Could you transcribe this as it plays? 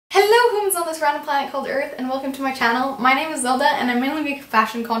Greetings on this random planet called Earth, and welcome to my channel. My name is Zelda and I mainly make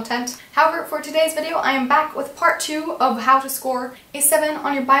fashion content. However, for today's video I am back with part 2 of how to score a 7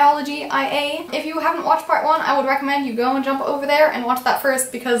 on your biology IA. If you haven't watched part 1, I would recommend you go and jump over there and watch that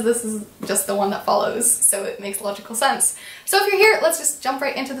first, because this is just the one that follows, so it makes logical sense. So if you're here, let's just jump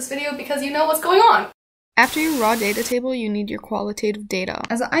right into this video because you know what's going on. After your raw data table, you need your qualitative data.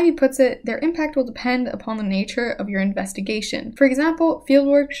 As the Ivy puts it, their impact will depend upon the nature of your investigation. For example,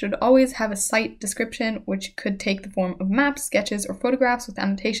 fieldwork should always have a site description, which could take the form of maps, sketches, or photographs with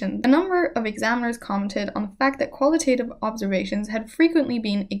annotations. A number of examiners commented on the fact that qualitative observations had frequently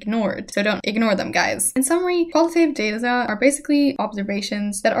been ignored, so don't ignore them, guys. In summary, qualitative data are basically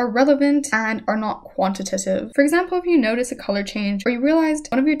observations that are relevant and are not quantitative. For example, if you notice a color change, or you realized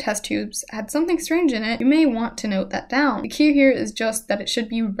one of your test tubes had something strange in it, you may want to note that down. The key here is just that it should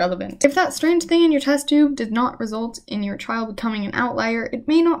be relevant. If that strange thing in your test tube did not result in your trial becoming an outlier, it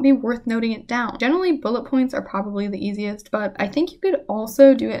may not be worth noting it down. Generally, bullet points are probably the easiest, but I think you could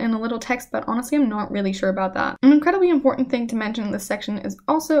also do it in a little text, but honestly I'm not really sure about that. An incredibly important thing to mention in this section is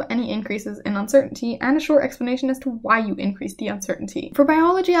also any increases in uncertainty and a short explanation as to why you increased the uncertainty. For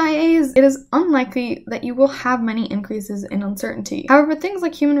biology IAs, it is unlikely that you will have many increases in uncertainty. However, things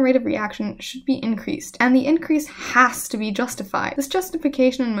like human rate of reaction should be increased, and the increase has to be justified. This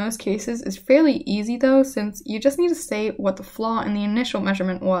justification in most cases is fairly easy though, since you just need to say what the flaw in the initial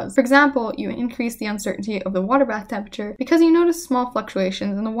measurement was. For example, you increase the uncertainty of the water bath temperature because you noticed small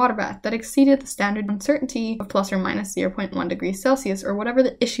fluctuations in the water bath that exceeded the standard uncertainty of plus or minus 0.1 degrees Celsius, or whatever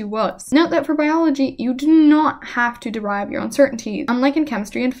the issue was. Note that for biology, you do not have to derive your uncertainties. Unlike in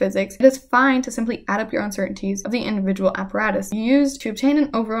chemistry and physics, it is fine to simply add up your uncertainties of the individual apparatus you used to obtain an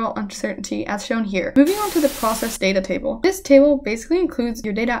overall uncertainty as shown here. Moving on to the process data table. This table basically includes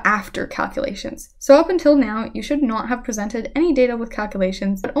your data after calculations. So up until now, you should not have presented any data with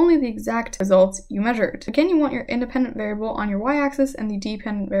calculations, but only the exact results you measured. Again, you want your independent variable on your y-axis and the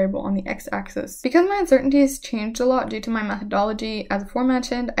dependent variable on the x-axis. Because my uncertainties changed a lot due to my methodology, as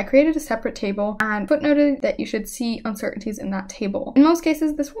aforementioned, I created a separate table and footnoted that you should see uncertainties in that table. In most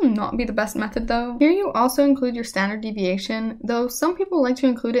cases, this will not be the best method though. Here you also include your standard deviation, though some people like to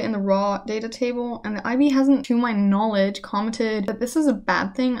include it in the raw data table, and the IB hasn't, to my knowledge, commented that this is a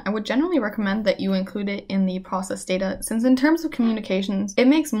bad thing. I would generally recommend that you include it in the process data, since in terms of communications, it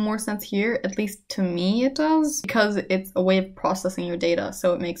makes more sense here, at least to me it does, because it's a way of processing your data,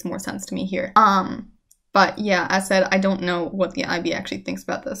 so it makes more sense to me here. But yeah, as said, I don't know what the IB actually thinks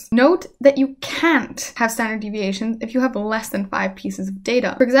about this. Note that you can't have standard deviations if you have less than 5 pieces of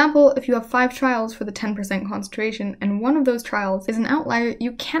data. For example, if you have 5 trials for the 10% concentration and one of those trials is an outlier,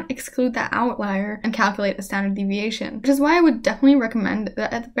 you can't exclude that outlier and calculate a standard deviation. Which is why I would definitely recommend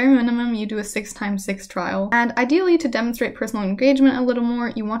that at the bare minimum you do a 6x6 trial. And ideally, to demonstrate personal engagement a little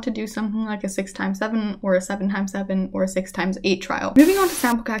more, you want to do something like a 6x7 or a 7x7 or a 6x8 trial. Moving on to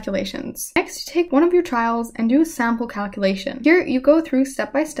sample calculations. Next, you take one of your trials and do a sample calculation. Here you go through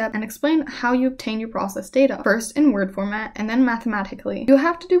step by step and explain how you obtain your process data, first in Word format and then mathematically. You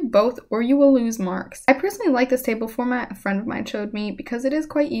have to do both or you will lose marks. I personally like this table format a friend of mine showed me because it is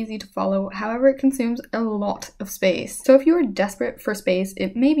quite easy to follow, however it consumes a lot of space. So if you are desperate for space,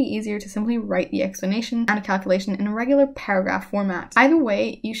 it may be easier to simply write the explanation and a calculation in a regular paragraph format. Either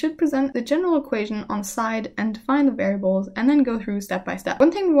way, you should present the general equation on the side and define the variables and then go through step by step.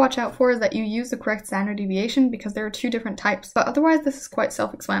 One thing to watch out for is that you use the correct standard deviation, because there are 2 different types, but otherwise this is quite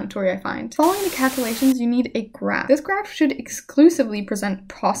self-explanatory, I find. Following the calculations, you need a graph. This graph should exclusively present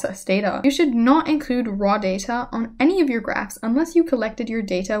process data. You should not include raw data on any of your graphs unless you collected your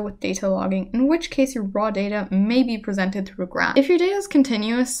data with data logging, in which case your raw data may be presented through a graph. If your data is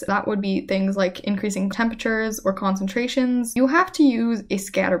continuous, that would be things like increasing temperatures or concentrations, you have to use a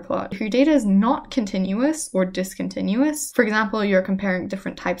scatter plot. If your data is not continuous or discontinuous, for example, you're comparing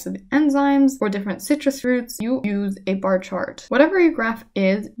different types of enzymes or different citrus fruits, you use a bar chart. Whatever your graph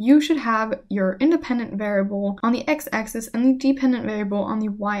is, you should have your independent variable on the x-axis and the dependent variable on the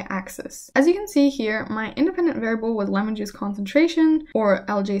y-axis. As you can see here, my independent variable was lemon juice concentration, or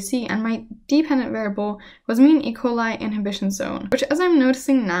LJC, and my dependent variable was mean E. coli inhibition zone, which, as I'm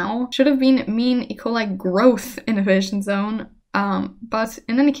noticing now, should have been mean E. coli growth inhibition zone. But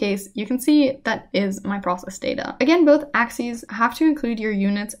in any case, you can see that is my process data. Again, both axes have to include your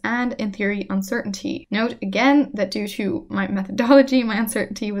units and, in theory, uncertainty. Note again that due to my methodology, my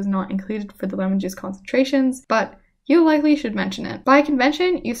uncertainty was not included for the lemon juice concentrations, but you likely should mention it. By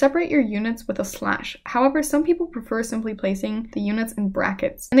convention, you separate your units with a slash. However, some people prefer simply placing the units in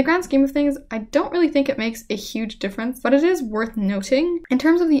brackets. In the grand scheme of things, I don't really think it makes a huge difference, but it is worth noting. In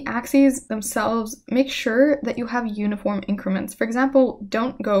terms of the axes themselves, make sure that you have uniform increments. For example,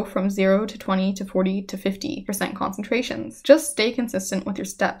 don't go from 0 to 20 to 40 to 50% concentrations. Just stay consistent with your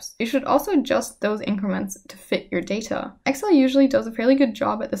steps. You should also adjust those increments to fit your data. Excel usually does a fairly good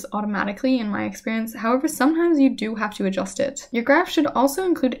job at this automatically in my experience. However, sometimes you do have to adjust it. Your graph should also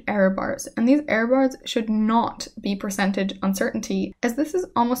include error bars, and these error bars should not be percentage uncertainty, as this is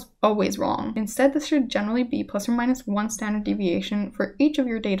almost always wrong. Instead, this should generally be plus or minus 1 standard deviation for each of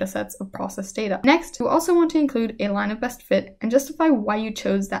your data sets of processed data. Next, you also want to include a line of best fit and justify why you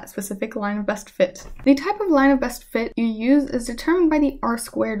chose that specific line of best fit. The type of line of best fit you use is determined by the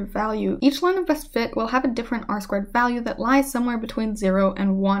R-squared value. Each line of best fit will have a different R-squared value that lies somewhere between 0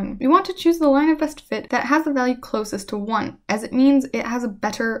 and 1. We want to choose the line of best fit that has the value closest to 1, as it means it has a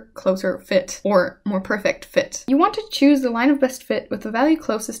better, closer fit, or more perfect fit. You want to choose the line of best fit with the value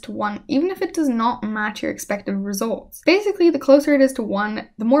closest to 1, even if it does not match your expected results. Basically, the closer it is to 1,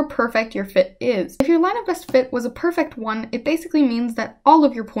 the more perfect your fit is. If your line of best fit was a perfect 1, it basically means that all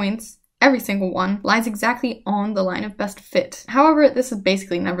of your points, every single one, lies exactly on the line of best fit. However, this is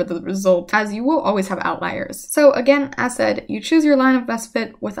basically never the result, as you will always have outliers. So again, as said, you choose your line of best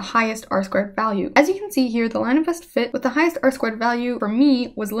fit with the highest R-squared value. As you can see here, the line of best fit with the highest R-squared value for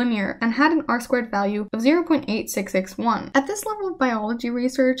me was linear and had an R-squared value of 0.8661. At this level of biology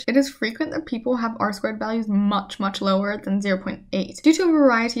research, it is frequent that people have R-squared values much lower than 0.8 due to a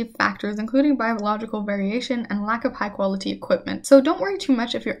variety of factors, including biological variation and lack of high quality equipment. So don't worry too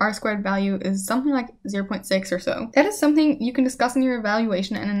much if your R-squared value is something like 0.6 or so. That is something you can discuss in your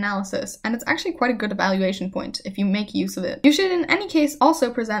evaluation and analysis, and it's actually quite a good evaluation point if you make use of it. You should in any case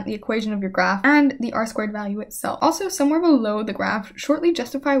also present the equation of your graph and the R-squared value itself. Also, somewhere below the graph, shortly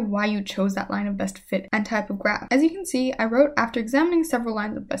justify why you chose that line of best fit and type of graph. As you can see, I wrote, after examining several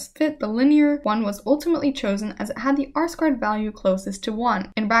lines of best fit, the linear one was ultimately chosen as it had the R-squared value closest to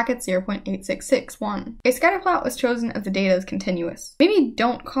 1, in brackets 0.8661. A scatter plot was chosen as the data is continuous. Maybe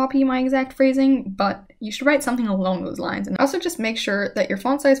don't copy my exact phrasing, but you should write something along those lines, and also just make sure that your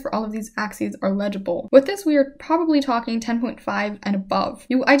font size for all of these axes are legible. With this, we are probably talking 10.5 and above.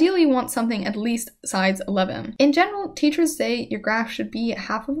 You ideally want something at least size 11. In general, teachers say your graph should be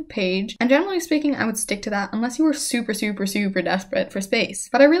half of a page, and generally speaking, I would stick to that unless you were super desperate for space.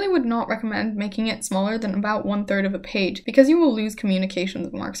 But I really would not recommend making it smaller than about 1/3 of a page, because you will lose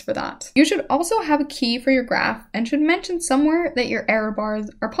communications marks for that. You should also have a key for your graph and should mention somewhere that your error bars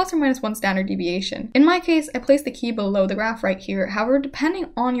are plus or minus 1 standard deviation. In my case, I placed the key below the graph right here. However, depending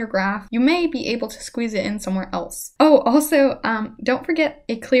on your graph, you may be able to squeeze it in somewhere else. Oh, also, don't forget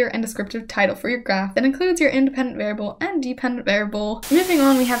a clear and descriptive title for your graph that includes your independent variable and dependent variable. Moving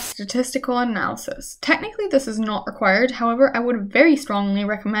on, we have statistical analysis. Technically, this is not required. However, I would very strongly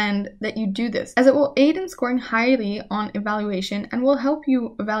recommend that you do this, as it will aid in scoring highly on evaluation and will help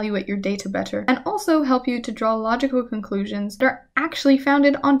you evaluate your data better, and also help you to draw logical conclusions that are actually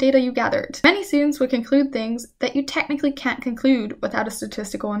founded on data you gathered. Many students would conclude things that you technically can't conclude without a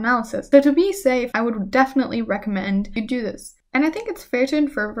statistical analysis. So to be safe, I would definitely recommend you do this. And I think it's fair to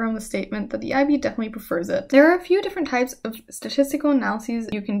infer from the statement that the IB definitely prefers it. There are a few different types of statistical analyses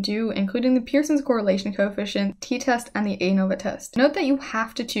you can do, including the Pearson's correlation coefficient, t-test, and the ANOVA test. Note that you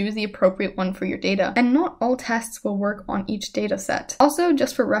have to choose the appropriate one for your data, and not all tests will work on each data set. Also,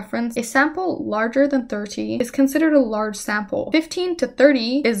 just for reference, a sample larger than 30 is considered a large sample. 15 to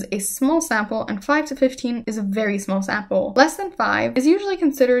 30 is a small sample, and 5 to 15 is a very small sample. Less than 5 is usually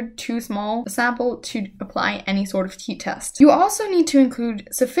considered too small a sample to apply any sort of t-test. You also need to include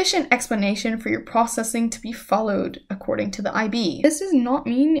sufficient explanation for your processing to be followed according to the IB. This does not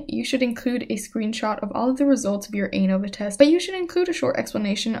mean you should include a screenshot of all of the results of your ANOVA test, but you should include a short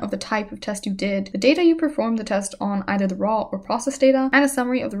explanation of the type of test you did, the data you performed the test on, either the raw or processed data, and a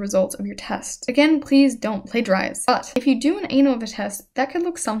summary of the results of your test. Again, please don't plagiarize. But if you do an ANOVA test, that could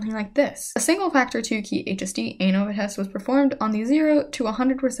look something like this. A single factor 2-key HSD ANOVA test was performed on the 0 to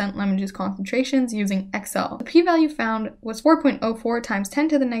 100% lemon juice concentrations using Excel. The p-value found was 4.04 times 10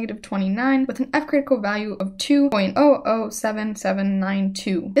 to the negative 29 with an F-critical value of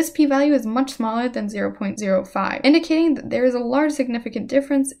 2.007792. This p-value is much smaller than 0.05, indicating that there is a large significant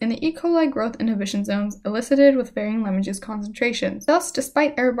difference in the E. coli growth inhibition zones elicited with varying lemon juice concentrations. Thus,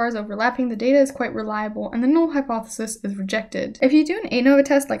 despite error bars overlapping, the data is quite reliable and the null hypothesis is rejected. If you do an ANOVA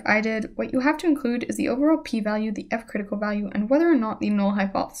test like I did, what you have to include is the overall p-value, the F-critical value, and whether or not the null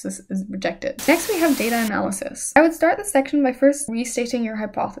hypothesis is rejected. Next, we have data analysis. I would start the section begin by first restating your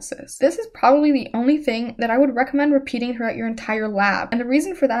hypothesis. This is probably the only thing that I would recommend repeating throughout your entire lab, and the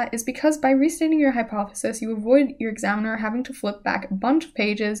reason for that is because by restating your hypothesis, you avoid your examiner having to flip back a bunch of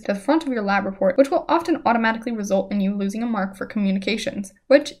pages to the front of your lab report, which will often automatically result in you losing a mark for communications,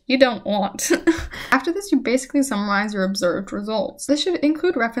 which you don't want. After this, you basically summarize your observed results. This should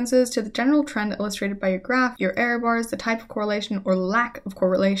include references to the general trend illustrated by your graph, your error bars, the type of correlation or lack of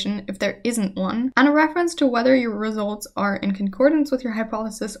correlation if there isn't one, and a reference to whether your results are in concordance with your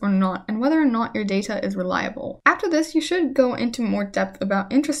hypothesis or not, and whether or not your data is reliable. After this, you should go into more depth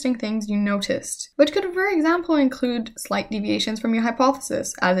about interesting things you noticed, which could, for example, include slight deviations from your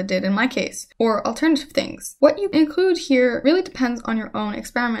hypothesis, as it did in my case, or alternative things. What you include here really depends on your own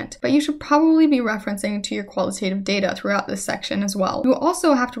experiment, but you should probably be referencing to your qualitative data throughout this section as well. You will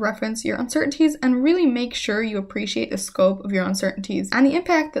also have to reference your uncertainties and really make sure you appreciate the scope of your uncertainties and the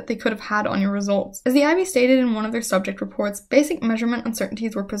impact that they could have had on your results. As the IB stated in one of their subject reports, basic measurement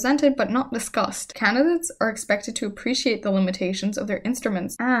uncertainties were presented but not discussed. Candidates are expected to appreciate the limitations of their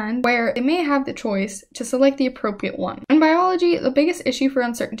instruments and where they may have the choice to select the appropriate one. In biology, the biggest issue for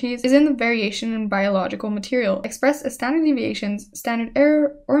uncertainties is in the variation in biological material, expressed as standard deviations, standard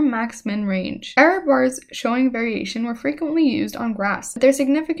error, or max-min range. Error bars showing variation were frequently used on graphs, but their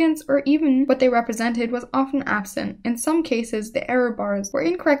significance or even what they represented was often absent. In some cases, the error bars were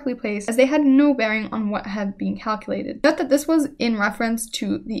incorrectly placed as they had no bearing on what had been calculated. Note that this was in reference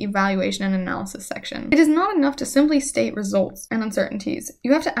to the evaluation and analysis section. It is not enough to simply state results and uncertainties.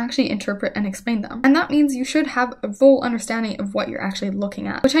 You have to actually interpret and explain them. And that means you should have a full understanding of what you're actually looking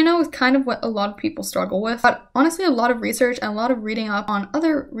at, which I know is kind of what a lot of people struggle with, but honestly a lot of research and a lot of reading up on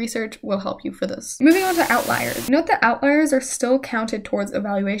other research will help you for this. Moving on to outliers. Note that outliers are still counted towards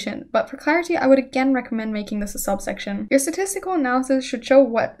evaluation, but for clarity I would again recommend making this a subsection. Your statistical analysis should show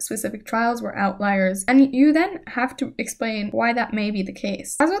what specific trials were outliers, and you then have to explain why that may be the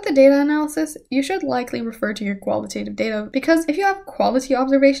case. As with the data analysis, you should likely refer to your qualitative data, because if you have quality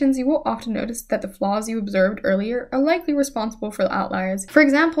observations, you will often notice that the flaws you observed earlier are likely responsible for the outliers. For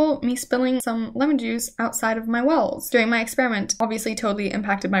example, me spilling some lemon juice outside of my wells during my experiment obviously totally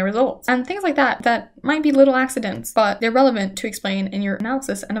impacted my results. And things like that might be little accidents, but they're relevant to explain in your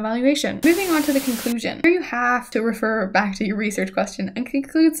analysis and evaluation. Moving on to the conclusion. Here you have to refer back to your research question and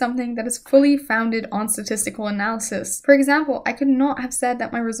conclude something that is fully founded on statistical analysis. For example, I could not have said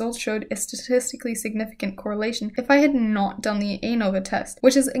that my results showed a statistically significant correlation if I had not done the ANOVA test,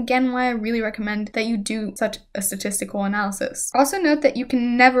 which is again why I really recommend that you do such a statistical analysis. Also note that you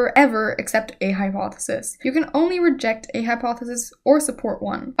can never ever accept a hypothesis. You can only reject a hypothesis or support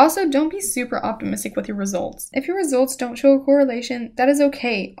one. Also, don't be super optimistic with your results. If your results don't show a correlation, that is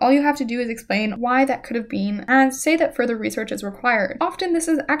okay. All you have to do is explain why that could have been and say that further research is required. Often this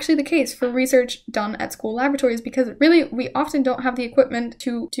is actually the case for research done at school laboratories because really we often don't have the equipment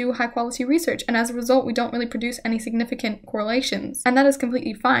to do high quality research, and as a result we don't really produce any significant correlations, and that is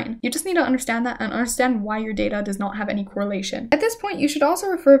completely fine. You just need to understand that and understand why your data does not have any correlation. At this point, you should also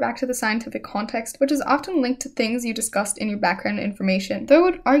refer back to the scientific context, which is often linked to things you discussed in your background information. Though I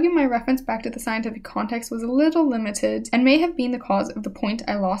would argue my reference back to the scientific context was a little limited and may have been the cause of the point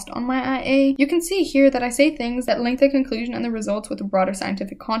I lost on my IA, you can see here that I say things that link the conclusion and the results with a broader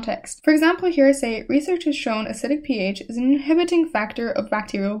scientific context. For example, here I say, research has shown acidic pH is an inhibiting factor of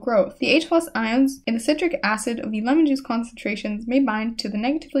bacterial growth. The H+ ions in the citric acid of the lemon juice concentrations may bind to the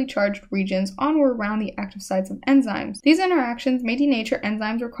negatively charged regions on or around the active sites of enzymes. These interactions may denature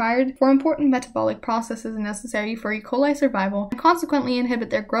enzymes required for important metabolic processes necessary for E. coli survival and consequently inhibit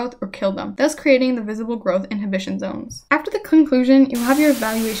their growth or kill them, thus creating the visible growth inhibition zones. After the conclusion, you have your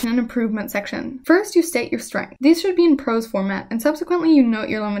evaluation and improvement section. First, you state your strength. These should be in prose format, and subsequently you note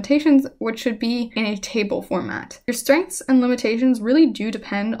your limitations, which should be in a table format. Your strengths and limitations really do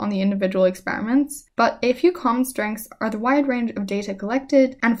depend on the individual experiments, but a few common strengths are the wide range of data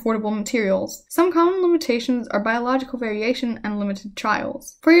collected and affordable materials. Some common limitations are biological variation and limited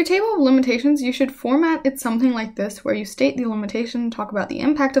trials. For your table of limitations, you should format it something like this, where you state the limitation, talk about the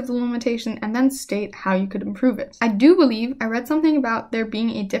impact of the limitation, and then state how you could improve it. I do believe I read something about there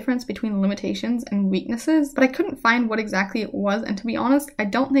being a difference between limitations and weaknesses, but I couldn't find what exactly it was, and to be honest, I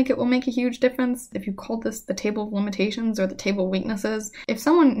don't think it will make a huge difference if you call this the table of limitations or the table of weaknesses. If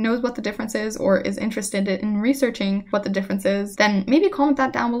someone knows what the difference is or is interested in researching what the difference is, then maybe comment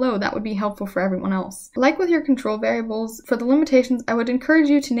that down below. That would be helpful for everyone else. Like with your control variables, for the limitations, I would encourage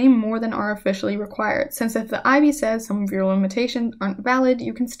you to name more than are officially required, since if the IB says some of your limitations aren't valid,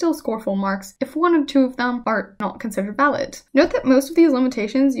 you can still score full marks if one or two of them are not considered valid. Note that most of these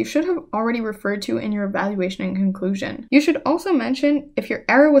limitations you should have already referred to in your evaluation and conclusion. You should also mention if your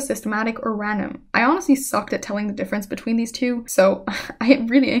error was systematic or random. I honestly sucked at telling the difference between these two, so I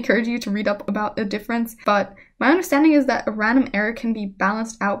really encourage you to read up about the difference, but my understanding is that a random error can be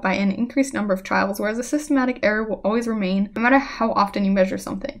balanced out by an increased number of trials, whereas a systematic error will always remain no matter how often you measure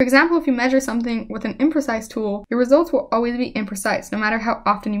something. For example, if you measure something with an imprecise tool, your results will always be imprecise no matter how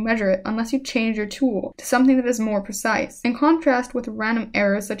often you measure it, unless you change your tool to something that is more precise. In contrast with random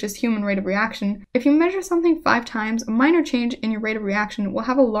errors such as human rate of reaction, if you measure something 5 times, a minor change in your rate of reaction will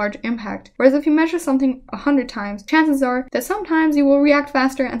have a large impact, whereas if you measure something 100 times, chances are that sometimes you will react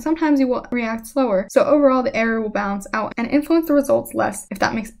faster and sometimes you will react slower, so overall the error will balance out and influence the results less, if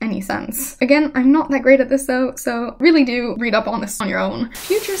that makes any sense. Again, I'm not that great at this though, so really do read up on this on your own.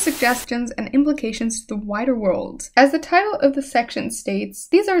 Future suggestions and implications to the wider world. As the title of the section states,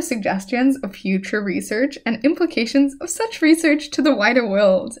 these are suggestions of future research and implications of such research to the wider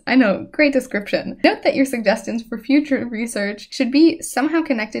world. I know, great description. Note that your suggestions for future research should be somehow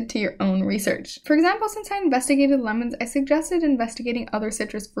connected to your own research. For example, since I investigated lemons, I suggested investigating other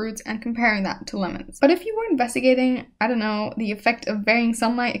citrus fruits and comparing that to lemons. But if you were investigating, I don't know, the effect of varying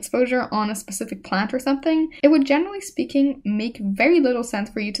sunlight exposure on a specific plant or something, it would generally speaking make very little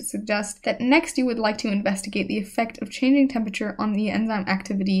sense for you to suggest that next you would like to investigate the effect of changing temperature on the enzyme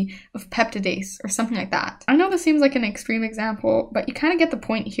activity of peptidase or something like that. I know this seems like an extreme example, but you kind of get the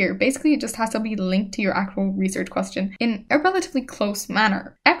point here. Basically, it just has to be linked to your actual research question in a relatively close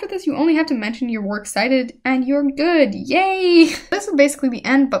manner. After this, you only have to mention your works cited and you're good. Yay! This is basically the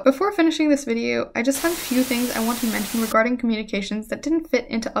end, but before finishing this video, I just have a few things I want to mention regarding communications that didn't fit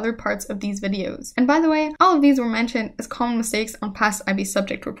into other parts of these videos. And by the way, all of these were mentioned as common mistakes on past IB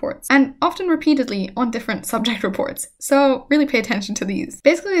subject reports, and often repeatedly on different subject reports, so really pay attention to these.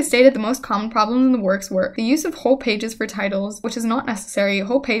 Basically, they stated the most common problems in the works were the use of whole pages for titles, which is not necessary,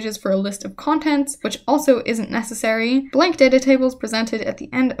 whole pages for a list of contents, which also isn't necessary, blank data tables presented at the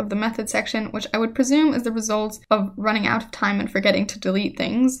end of the method section, which I would presume is the result of running out of time and forgetting to delete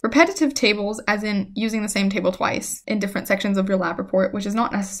things, repetitive tables, as in using the same table twice in different sections of your lab report, which is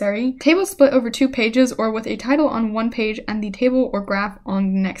not necessary, tables split over 2 pages or with a title on one page and the table or graph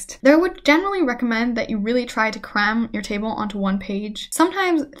on the next. Though I would generally recommend that you really try to cram your table onto one page.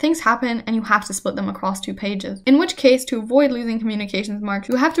 Sometimes things happen and you have to split them across 2 pages, in which case, to avoid losing communications marks,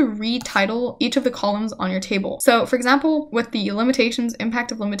 you have to retitle each of the columns on your table. So for example, with the limitations,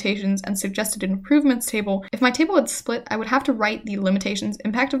 impact of limitations, and suggested improvements table, if my table had split, I would have to write the limitations,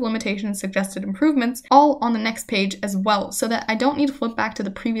 impact of limitations, suggested improvements all on the next page as well, so that I don't need to flip back to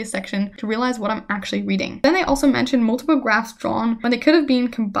the previous section to realize what I'm actually reading. Then they also mentioned multiple graphs drawn when they could have been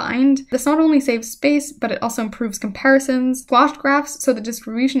combined. This not only saves space, but it also improves comparisons. Squashed graphs, so the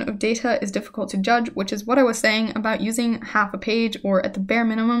distribution of data is difficult to judge, which is what I was saying about using half a page, or at the bare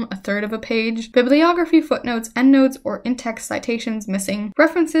minimum, a third of a page. Bibliography, footnotes, endnotes, or in-text citations missing.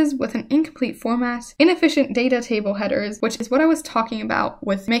 References with an incomplete format. Inefficient data table headers, which is what I was talking about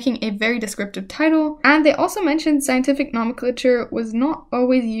with making a very descriptive title. And they also mentioned scientific nomenclature was not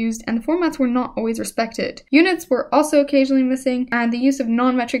always used and the formats were not always respected. Units were also occasionally missing, and the use of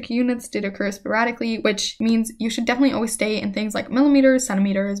non-metric units did occur sporadically, which means you should definitely always stay in things like millimeters,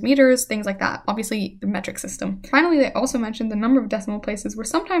 centimeters, meters, things like that. Obviously, the metric system. Finally, they also mentioned the number of decimal places were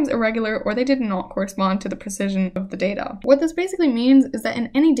sometimes irregular or they did not correspond to the precision of the data. What this basically means is that in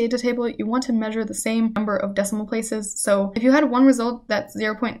any data table, you want to measure the same number of decimal places. So if you had one result that's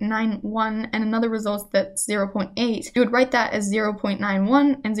 0.91 and another result that's 0.8, you would write that as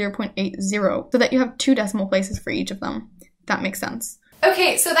 0.91 and 0.80 so that you have 2 decimal places for each of them. That makes sense.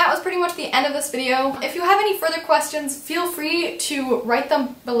 Okay, so that was pretty much the end of this video. If you have any further questions, feel free to write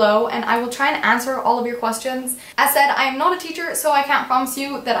them below and I will try and answer all of your questions. As said, I am not a teacher, so I can't promise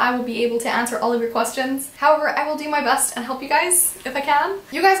you that I will be able to answer all of your questions. However, I will do my best and help you guys if I can.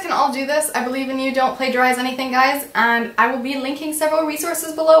 You guys can all do this. I believe in you. Don't plagiarize anything, guys. And I will be linking several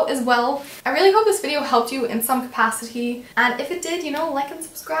resources below as well. I really hope this video helped you in some capacity. And if it did, you know, like and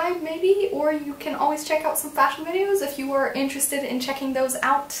subscribe maybe, or you can always check out some fashion videos if you are interested in checking those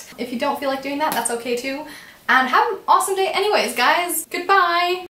out. If you don't feel like doing that, that's okay too. And have an awesome day anyways, guys. Goodbye!